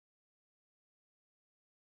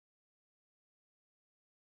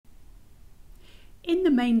In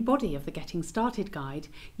the main body of the Getting Started guide,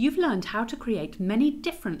 you've learned how to create many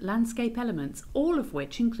different landscape elements, all of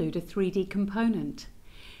which include a 3D component.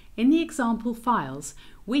 In the example files,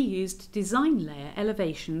 we used design layer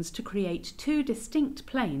elevations to create two distinct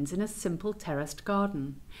planes in a simple terraced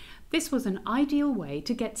garden. This was an ideal way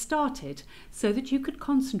to get started so that you could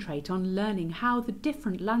concentrate on learning how the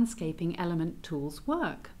different landscaping element tools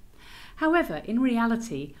work. However, in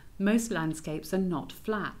reality, most landscapes are not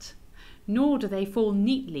flat, nor do they fall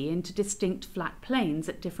neatly into distinct flat planes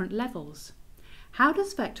at different levels. How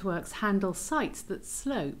does Vectorworks handle sites that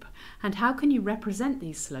slope, and how can you represent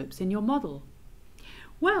these slopes in your model?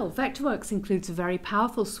 Well, Vectorworks includes a very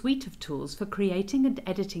powerful suite of tools for creating and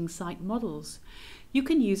editing site models. You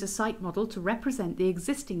can use a site model to represent the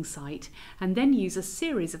existing site and then use a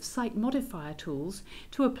series of site modifier tools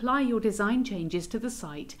to apply your design changes to the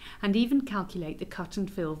site and even calculate the cut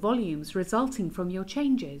and fill volumes resulting from your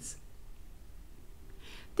changes.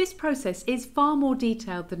 This process is far more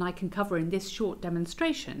detailed than I can cover in this short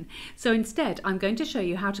demonstration, so instead I'm going to show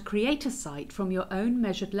you how to create a site from your own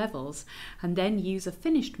measured levels and then use a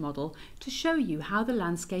finished model to show you how the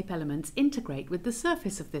landscape elements integrate with the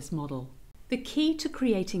surface of this model. The key to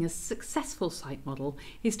creating a successful site model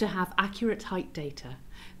is to have accurate height data.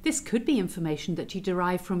 This could be information that you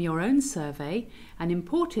derive from your own survey, an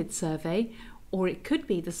imported survey, or it could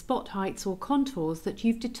be the spot heights or contours that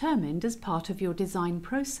you've determined as part of your design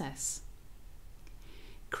process.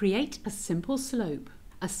 Create a simple slope.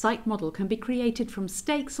 A site model can be created from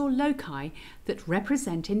stakes or loci that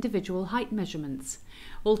represent individual height measurements.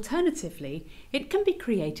 Alternatively, it can be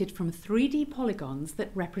created from 3D polygons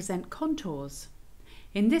that represent contours.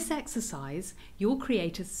 In this exercise, you'll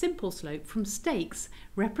create a simple slope from stakes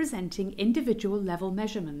representing individual level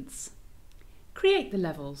measurements. Create the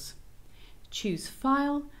levels. Choose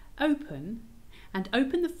File, Open, and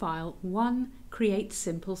open the file 1 Create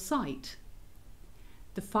Simple Site.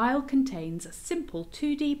 The file contains a simple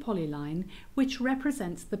 2D polyline which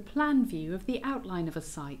represents the plan view of the outline of a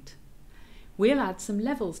site. We'll add some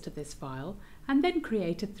levels to this file and then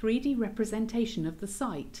create a 3D representation of the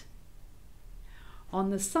site. On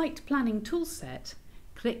the Site Planning toolset,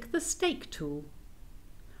 click the Stake tool.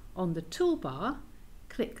 On the toolbar,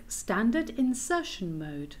 click Standard Insertion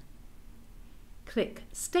Mode. Click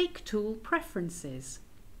Stake Tool Preferences.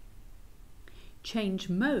 Change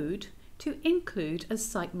Mode to include as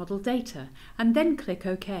site model data and then click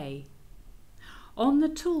OK. On the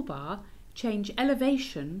toolbar, change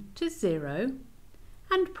Elevation to 0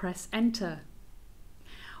 and press Enter.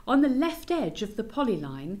 On the left edge of the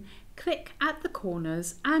polyline, click at the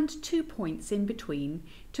corners and 2 points in between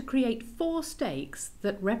to create 4 stakes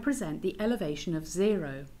that represent the elevation of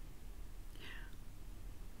 0.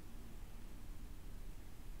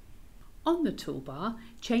 On the toolbar,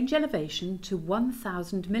 change elevation to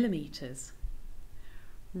 1000 millimeters.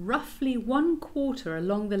 Roughly 1/4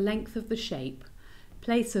 along the length of the shape,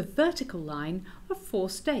 place a vertical line of 4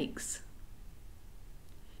 stakes.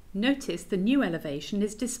 Notice the new elevation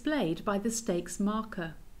is displayed by the stakes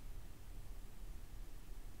marker.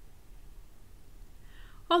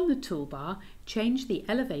 On the toolbar, change the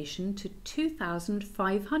elevation to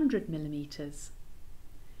 2500 millimeters.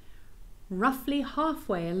 Roughly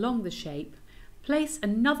halfway along the shape, place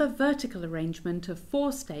another vertical arrangement of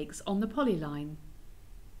 4 stakes on the polyline.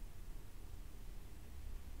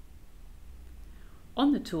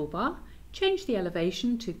 On the toolbar, change the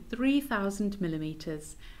elevation to 3000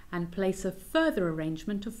 millimeters and place a further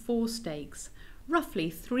arrangement of 4 stakes, roughly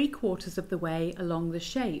 3/4 of the way along the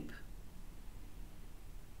shape.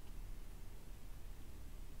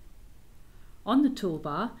 On the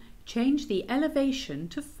toolbar, change the elevation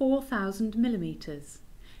to 4000 millimeters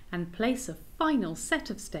and place a final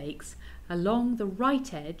set of stakes along the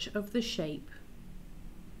right edge of the shape.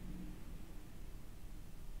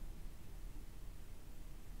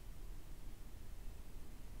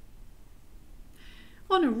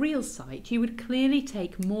 On a real site, you would clearly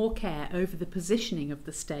take more care over the positioning of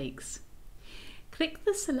the stakes. Click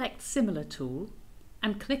the Select Similar tool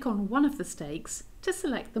and click on one of the stakes to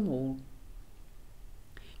select them all.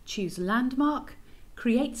 Choose Landmark,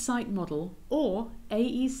 Create Site Model, or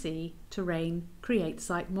AEC, Terrain, Create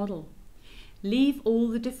Site Model. Leave all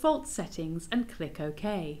the default settings and click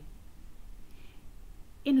OK.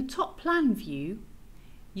 In a top plan view,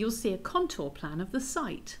 you'll see a contour plan of the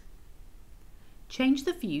site. Change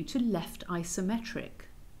the view to left isometric.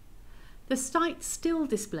 The site still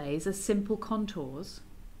displays as simple contours.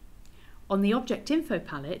 On the Object Info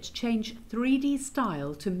palette, change 3D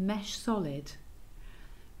Style to Mesh Solid.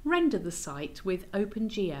 Render the site with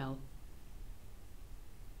OpenGL.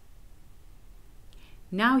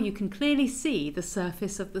 Now you can clearly see the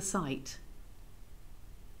surface of the site.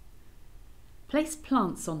 Place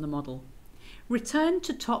plants on the model. Return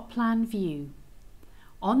to Top Plan View.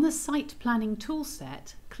 On the Site Planning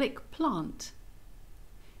toolset, click Plant.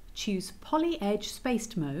 Choose Poly Edge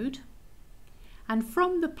Spaced Mode, and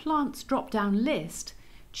from the Plants drop-down list,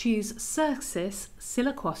 choose Circis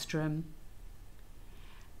siliquostrum.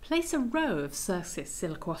 Place a row of Circis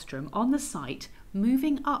siliquostrum on the site,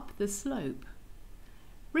 moving up the slope.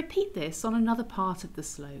 Repeat this on another part of the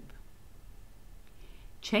slope.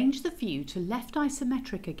 Change the view to left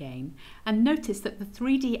isometric again and notice that the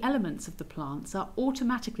 3D elements of the plants are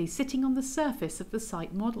automatically sitting on the surface of the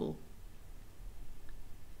site model.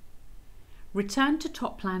 Return to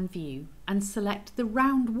Top Plan View and select the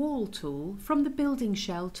Round Wall tool from the Building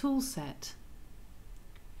Shell toolset.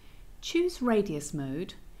 Choose Radius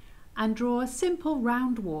Mode and draw a simple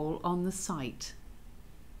round wall on the site.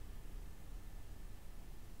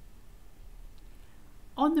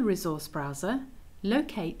 On the resource browser,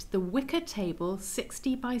 locate the Wicker Table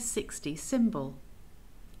 60 by 60 symbol.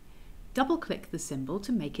 Double-click the symbol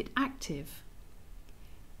to make it active.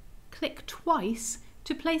 Click twice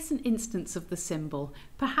to place an instance of the symbol,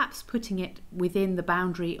 perhaps putting it within the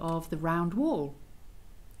boundary of the round wall.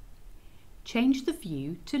 Change the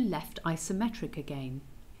view to left isometric again.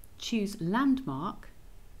 Choose Landmark,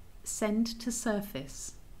 Send to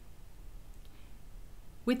Surface.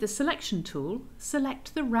 With the Selection tool,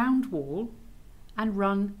 select the round wall and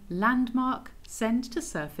run Landmark, Send to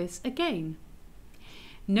Surface again.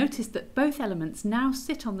 Notice that both elements now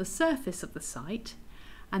sit on the surface of the site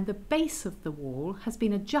and the base of the wall has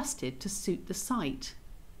been adjusted to suit the site.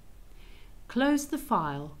 Close the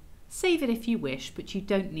file. Save it if you wish, but you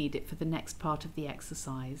don't need it for the next part of the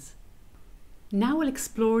exercise. Now we'll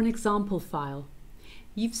explore an example file.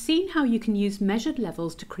 You've seen how you can use measured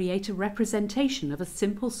levels to create a representation of a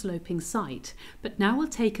simple sloping site, but now we'll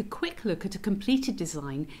take a quick look at a completed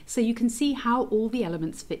design so you can see how all the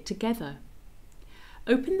elements fit together.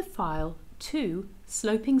 Open the file to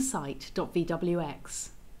slopingsite.vwx.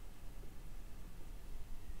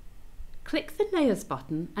 Click the Layers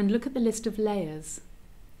button and look at the list of layers.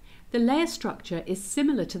 The layer structure is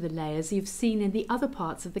similar to the layers you've seen in the other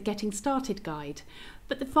parts of the Getting Started guide,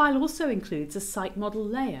 but the file also includes a site model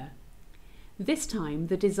layer. This time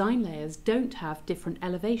the design layers don't have different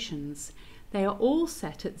elevations. They are all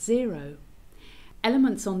set at 0.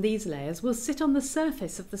 Elements on these layers will sit on the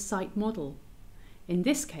surface of the site model. In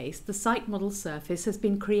this case, the site model surface has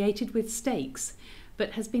been created with stakes,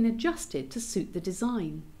 but has been adjusted to suit the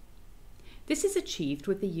design. This is achieved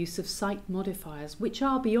with the use of site modifiers, which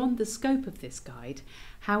are beyond the scope of this guide.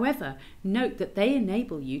 However, note that they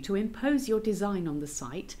enable you to impose your design on the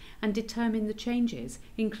site and determine the changes,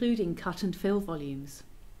 including cut and fill volumes.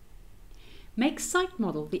 Make Site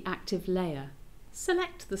Model the active layer.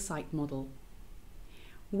 Select the site model.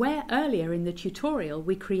 Where earlier in the tutorial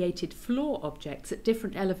we created floor objects at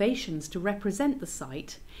different elevations to represent the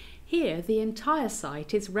site, here the entire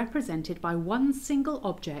site is represented by one single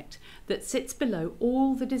object that sits below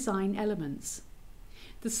all the design elements.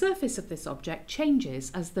 The surface of this object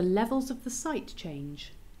changes as the levels of the site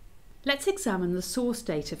change. Let's examine the source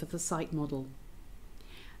data for the site model.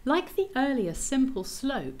 Like the earlier simple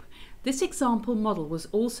slope, this example model was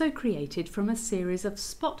also created from a series of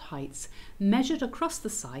spot heights measured across the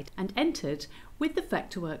site and entered with the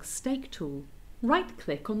Vectorworks stake tool.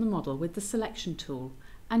 Right-click on the model with the Selection tool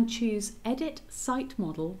and choose Edit Site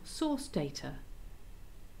Model Source Data.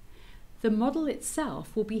 The model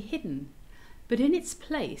itself will be hidden, but in its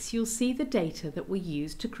place you'll see the data that were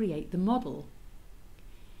used to create the model.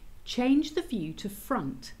 Change the view to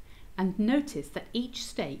Front and notice that each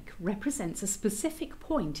stake represents a specific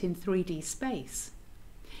point in 3D space.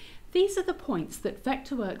 These are the points that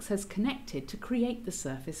Vectorworks has connected to create the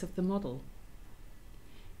surface of the model.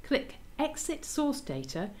 Click Exit Source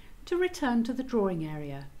Data to return to the drawing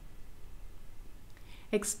area.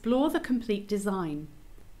 Explore the complete design.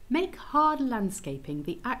 Make Hard Landscaping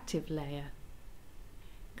the active layer.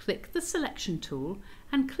 Click the Selection tool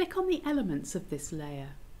and click on the elements of this layer.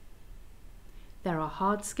 There are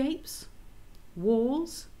hardscapes,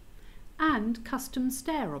 walls, and custom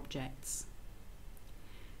stair objects.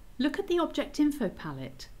 Look at the Object Info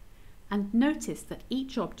palette and notice that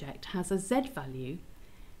each object has a Z value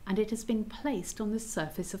and it has been placed on the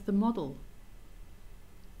surface of the model.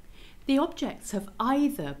 The objects have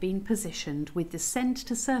either been positioned with the Send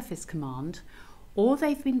to Surface command, or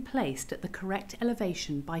they've been placed at the correct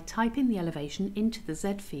elevation by typing the elevation into the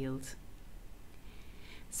Z field.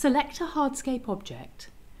 Select a hardscape object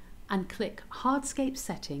and click Hardscape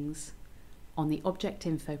Settings on the Object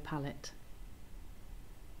Info palette.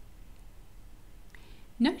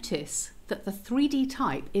 Notice that the 3D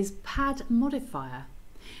type is pad modifier.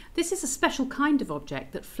 This is a special kind of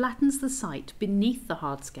object that flattens the site beneath the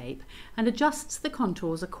hardscape and adjusts the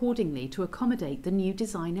contours accordingly to accommodate the new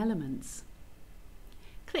design elements.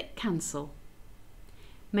 Click Cancel.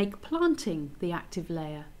 Make planting the active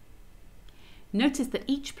layer. Notice that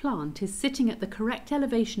each plant is sitting at the correct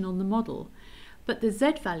elevation on the model, but the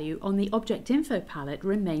Z value on the Object Info palette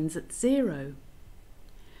remains at 0.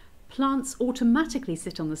 Plants automatically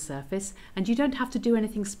sit on the surface and you don't have to do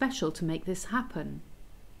anything special to make this happen.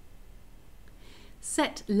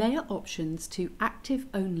 Set layer options to active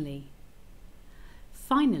only.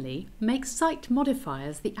 Finally, make site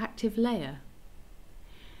modifiers the active layer.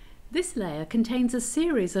 This layer contains a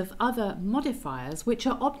series of other modifiers which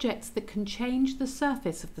are objects that can change the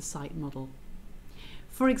surface of the site model.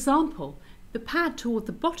 For example, the pad toward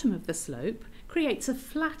the bottom of the slope creates a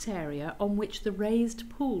flat area on which the raised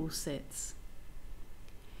pool sits.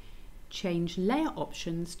 Change layer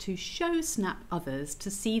options to Show Snap Others to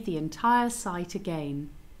see the entire site again.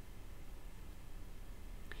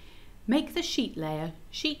 Make the sheet layer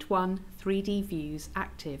Sheet 1 3D Views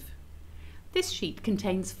active. This sheet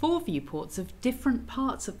contains 4 viewports of different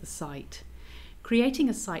parts of the site. Creating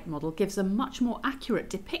a site model gives a much more accurate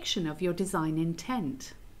depiction of your design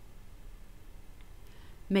intent.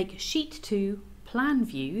 Make Sheet 2 Plan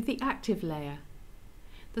View the active layer.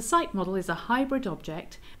 The site model is a hybrid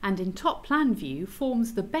object and in Top Plan View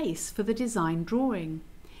forms the base for the design drawing.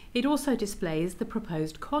 It also displays the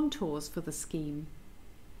proposed contours for the scheme.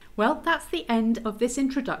 Well, that's the end of this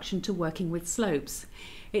introduction to working with slopes.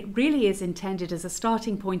 It really is intended as a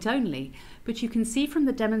starting point only, but you can see from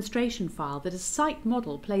the demonstration file that a site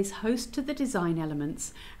model plays host to the design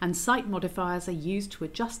elements and site modifiers are used to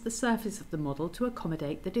adjust the surface of the model to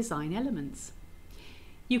accommodate the design elements.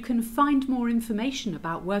 You can find more information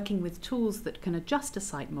about working with tools that can adjust a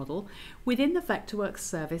site model within the Vectorworks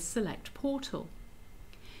Service Select portal.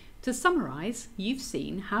 To summarise, you've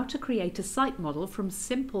seen how to create a site model from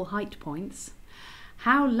simple height points,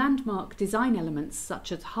 how landmark design elements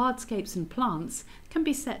such as hardscapes and plants can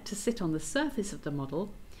be set to sit on the surface of the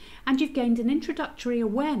model, and you've gained an introductory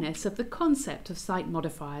awareness of the concept of site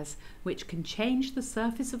modifiers, which can change the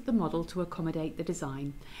surface of the model to accommodate the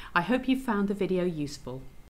design. I hope you found the video useful.